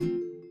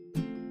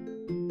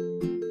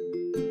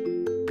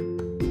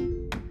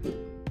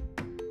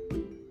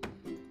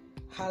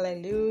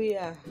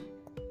Hallelujah.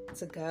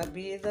 To God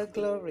be the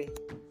glory.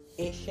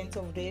 Ancient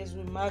of days,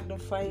 we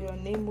magnify your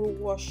name, we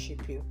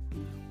worship you.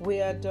 We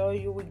adore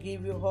you, we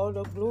give you all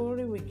the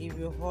glory, we give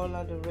you all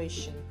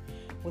adoration.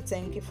 We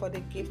thank you for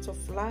the gift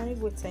of life,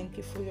 we thank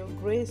you for your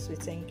grace, we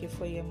thank you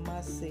for your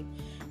mercy.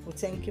 We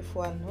thank you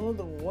for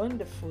another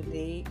wonderful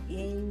day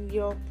in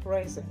your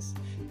presence.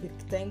 We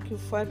thank you,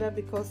 Father,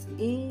 because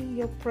in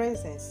your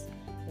presence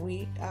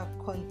we are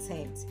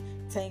content.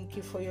 Thank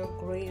you for your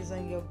grace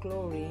and your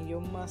glory and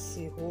your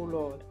mercy, O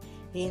Lord,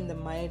 in the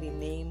mighty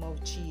name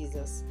of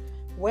Jesus.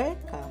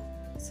 Welcome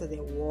to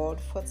the word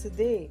for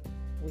today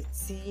with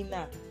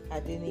Tina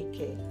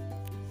Adenike.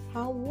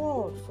 Our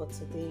word for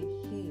today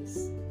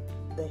is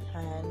the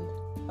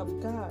hand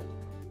of God.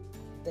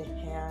 The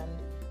hand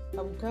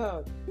of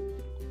God.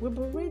 We'll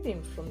be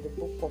reading from the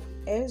book of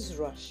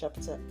Ezra,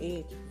 chapter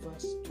 8,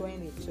 verse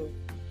 22.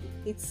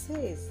 It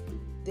says,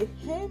 "The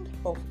hand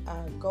of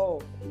our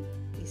God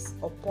is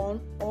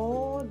upon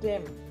all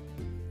them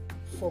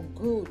for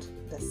good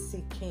that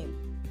seek him,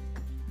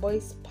 but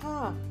his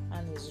power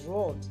and his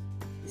rod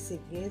is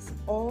against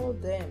all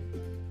them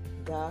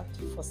that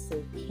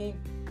forsake him."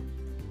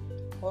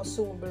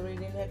 Also, we'll be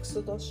reading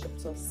Exodus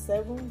chapter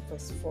 7,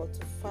 verse 4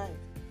 to 5.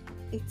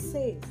 It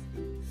says,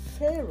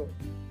 "Pharaoh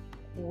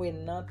will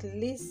not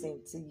listen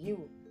to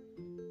you.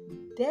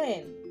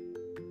 Then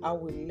I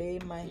will lay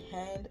my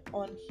hand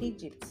on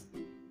Egypt,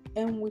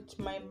 and with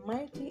my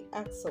mighty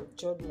acts of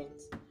judgment,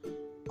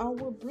 I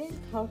will bring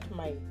out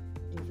my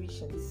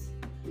divisions,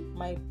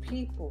 my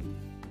people,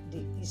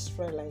 the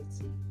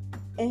Israelites,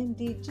 and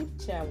the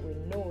Egyptian will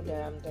know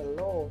that I am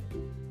the Lord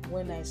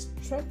when I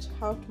stretch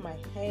out my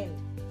hand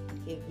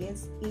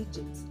against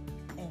Egypt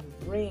and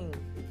bring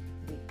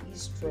the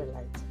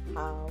Israelites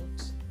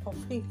out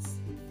of it."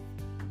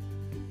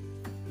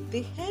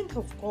 The hand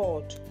of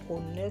God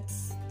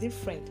connects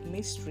different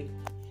mysteries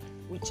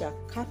which are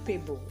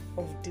capable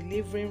of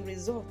delivering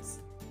results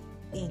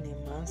in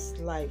a man's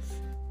life.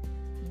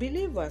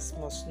 Believers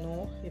must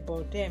know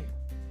about them.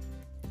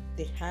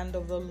 The hand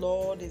of the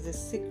Lord is a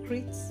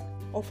secret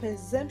of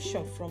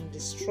exemption from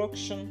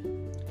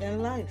destruction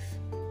in life.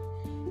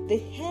 The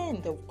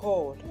hand of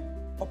God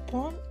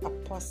upon a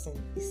person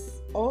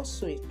is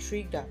also a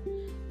trigger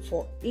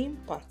for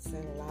impacts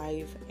in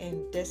life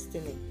and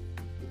destiny.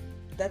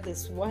 That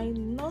is why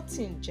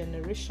nothing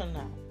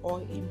generational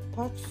or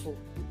impactful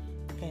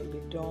can be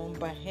done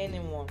by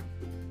anyone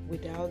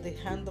without the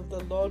hand of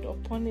the Lord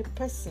upon a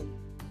person.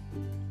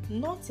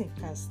 Nothing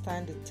can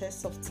stand the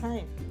test of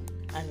time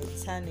and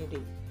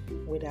eternity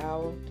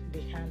without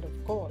the hand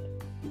of God.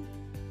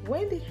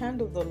 When the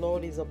hand of the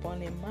Lord is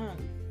upon a man,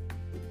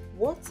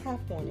 what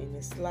happened in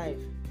his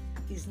life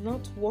is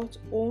not what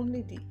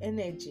only the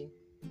energy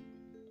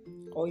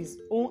or his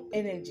own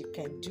energy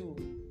can do,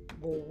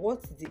 but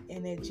what the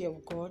energy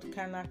of God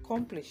can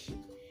accomplish.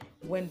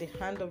 When the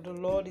hand of the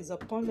Lord is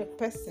upon a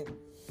person,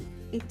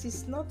 it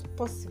is not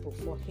possible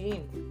for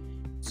him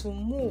to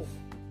move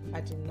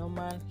at the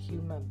normal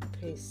human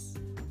pace.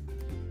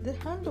 The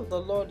hand of the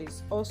Lord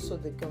is also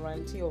the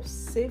guarantee of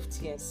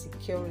safety and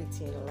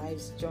security in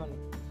life's journey.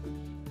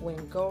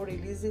 When God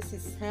releases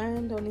his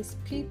hand on his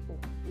people,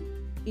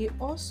 he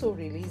also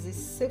releases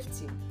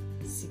safety,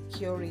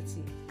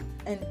 security,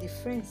 and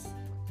defense,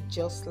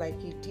 just like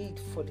he did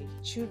for the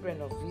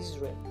children of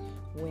Israel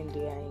when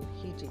they are in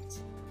Egypt.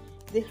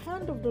 The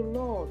hand of the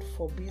Lord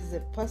forbids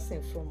a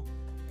person from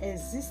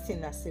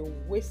existing as a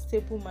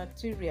wastable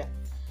material.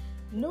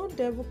 No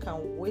devil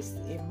can waste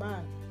a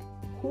man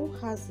who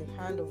has the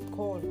hand of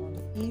God on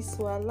his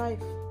or her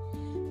life.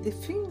 The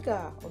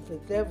finger of the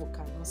devil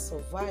cannot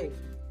survive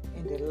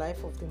in the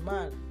life of the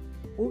man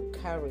who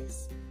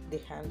carries the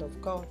hand of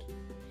God.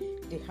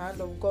 The hand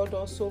of God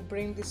also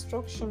brings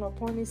destruction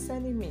upon his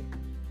enemy,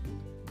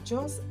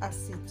 just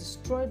as he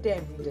destroyed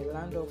them in the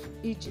land of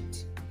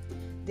Egypt.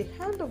 The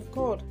hand of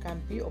God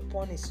can be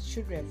upon his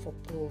children for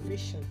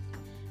provision.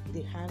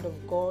 The hand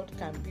of God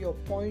can be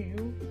upon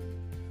you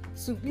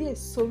to be a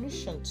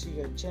solution to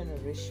your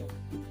generation.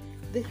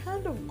 The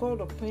hand of God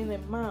upon a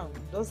man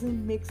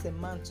doesn't make a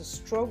man to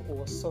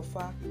struggle or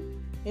suffer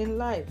in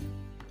life.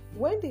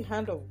 When the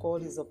hand of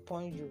God is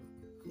upon you,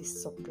 it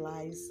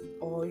supplies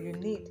all you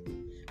need.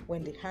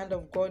 When the hand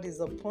of God is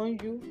upon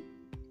you,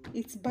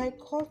 it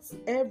boycotts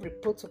every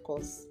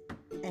protocol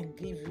and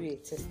gives you a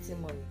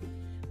testimony.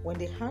 When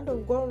the hand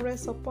of God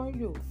rests upon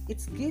you,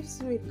 it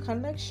gives you a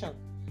connection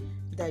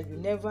that you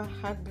never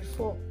had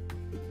before.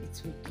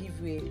 It will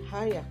give you a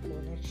higher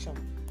connection.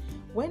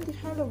 When the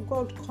hand of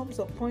God comes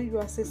upon you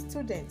as a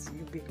student,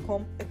 you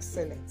become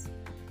excellent.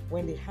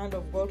 When the hand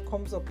of God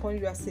comes upon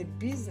you as a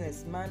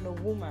businessman or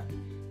woman,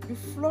 you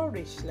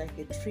flourish like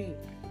a tree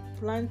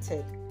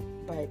planted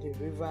by the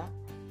river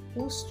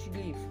whose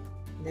leaf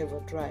never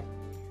dry.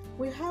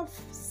 We have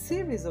a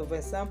series of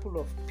examples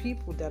of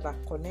people that are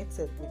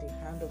connected with the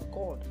hand of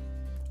God.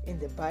 In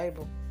the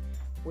Bible,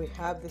 we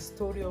have the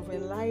story of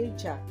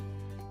Elijah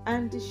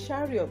and the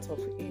chariot of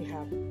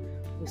Ahab.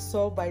 We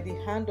saw by the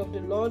hand of the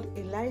Lord,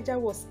 Elijah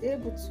was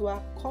able to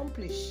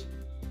accomplish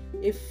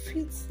a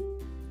feat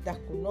that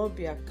could not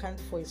be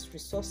accounted for his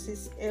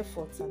resources,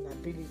 efforts, and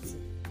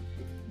ability.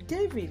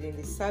 David in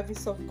the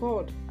service of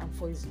God and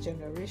for his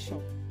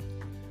generation.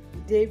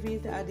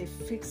 David had a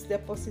fixed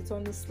deposit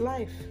on his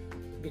life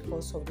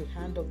because of the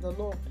hand of the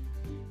Lord.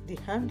 The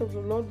hand of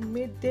the Lord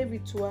made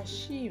David to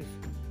achieve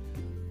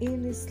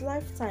in his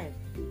lifetime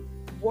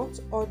what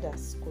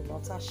others could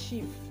not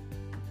achieve.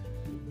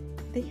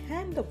 The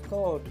hand of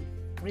God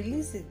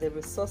releases the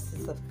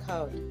resources of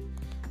God.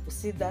 We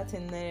see that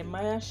in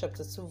Nehemiah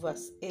chapter 2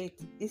 verse 8.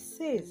 It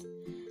says,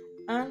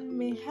 "And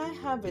may I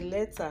have a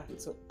letter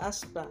to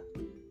Ashbaz,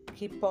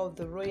 keeper of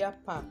the royal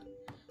park,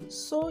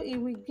 so he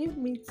will give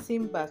me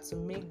timber to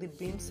make the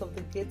beams of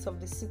the gates of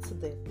the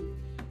citadel,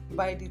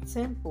 by the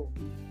temple,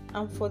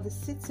 and for the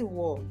city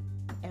wall,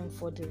 and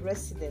for the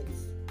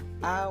residence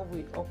I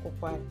will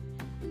occupy."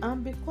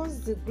 And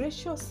because the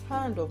gracious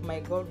hand of my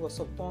God was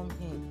upon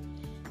him,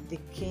 the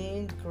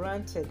king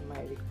granted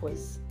my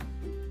request.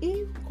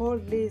 If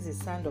God lays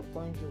his hand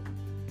upon you,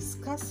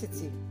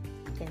 scarcity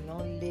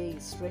cannot lay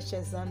his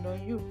righteous hand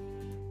on you.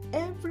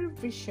 Every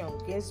vision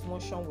gains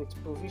motion with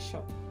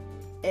provision.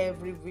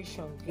 Every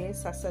vision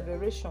gains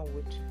acceleration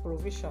with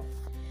provision.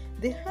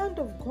 The hand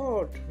of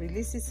God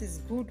releases his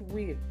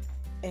goodwill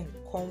and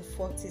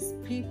comforts his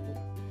people.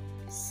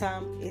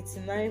 Psalm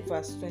 89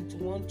 verse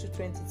 21 to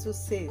 22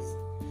 says,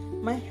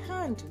 "My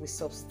hand will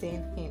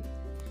sustain him.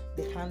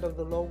 The hand of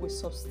the Lord will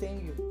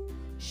sustain you.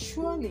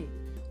 Surely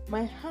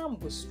my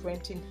hand will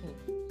strengthen him.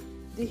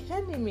 The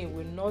enemy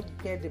will not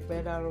get the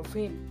better of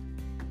him.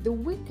 The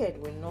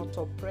wicked will not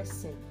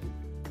oppress him.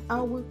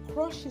 I will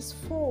crush his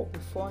foe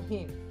before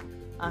him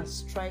and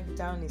strike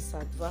down his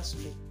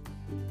adversary."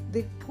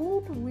 The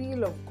good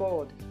will of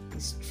God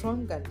is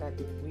stronger than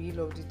the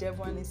will of the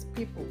devil and his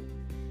people.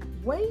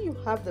 When you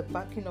have the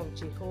backing of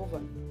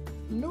Jehovah,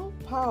 no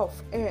power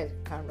of hell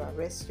can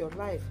arrest your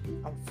life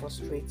and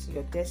frustrate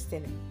your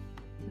destiny.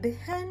 The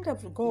hand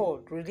of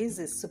God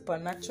releases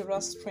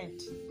supernatural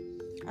strength,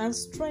 and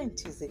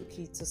strength is the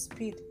key to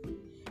speed.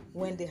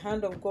 When the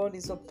hand of God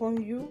is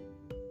upon you,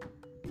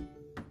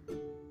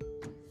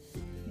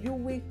 you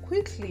will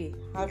quickly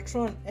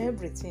outrun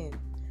everything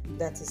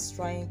that is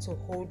trying to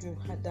hold you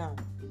down.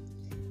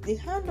 The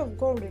hand of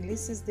God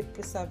releases the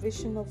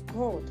preservation of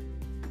God.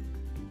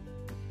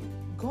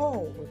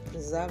 God will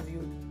preserve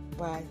you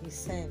by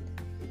his hand.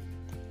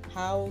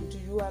 How do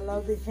you allow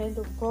the hand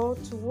of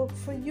God to work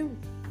for you?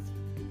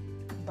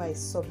 By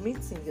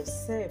submitting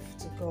yourself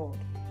to God.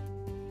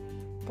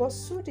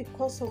 Pursue the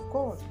cause of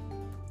God,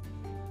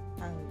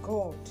 and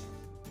God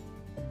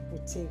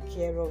will take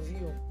care of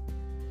you.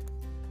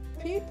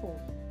 People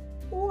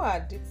who are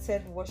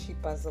addicted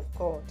worshippers of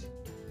God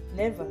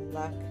never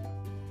lack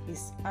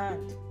his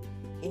hand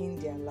in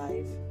their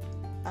life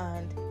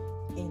and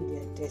in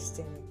their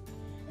destiny.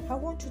 I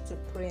want you to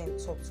pray and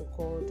talk to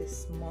God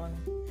this morning.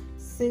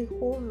 Say,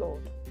 "Oh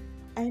Lord,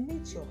 I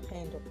need your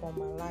hand upon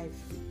my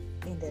life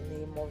in the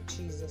name of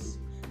Jesus."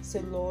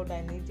 Say, "Lord,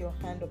 I need your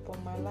hand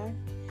upon my life."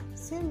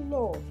 Say,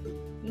 "Lord,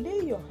 lay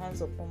your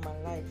hands upon my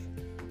life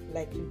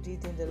like you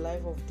did in the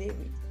life of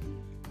David.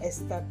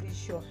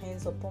 Establish your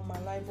hands upon my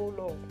life, O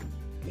Lord,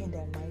 in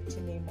the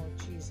mighty name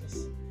of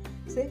Jesus."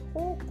 Say,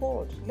 "Oh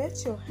God,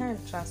 let your hand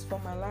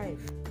transform my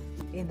life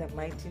in the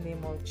mighty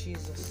name of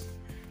Jesus.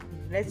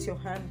 Let your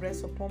hand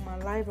rest upon my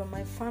life and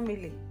my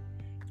family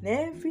in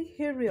every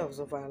areas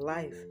of our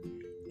life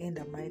in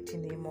the mighty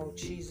name of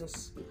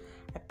Jesus."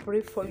 I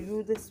pray for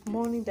you this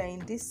morning that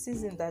in this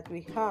season that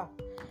we have,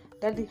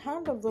 that the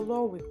hand of the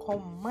Lord will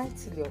come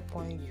mightily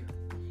upon you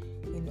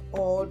in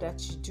all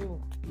that you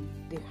do.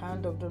 The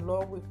hand of the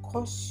Lord will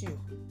cause you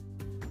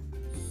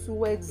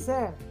to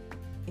excel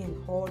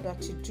in all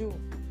that you do.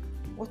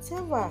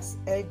 Whatever has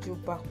held you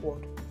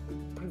backward,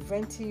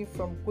 preventing you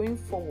from going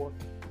forward,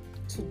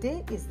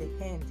 today is the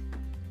end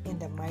in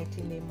the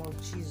mighty name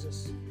of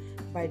Jesus.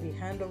 By the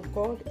hand of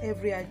God,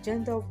 every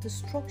agenda of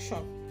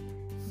destruction,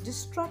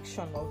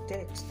 distraction of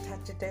death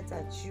targeted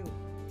at you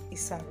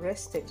is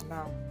arrested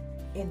now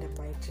in the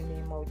mighty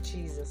name of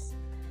Jesus.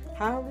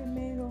 I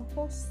remain your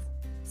host,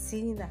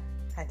 Tina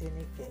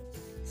Adenike.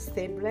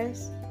 Stay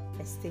blessed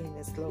and stay in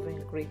His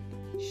loving grip.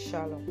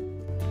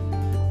 Shalom.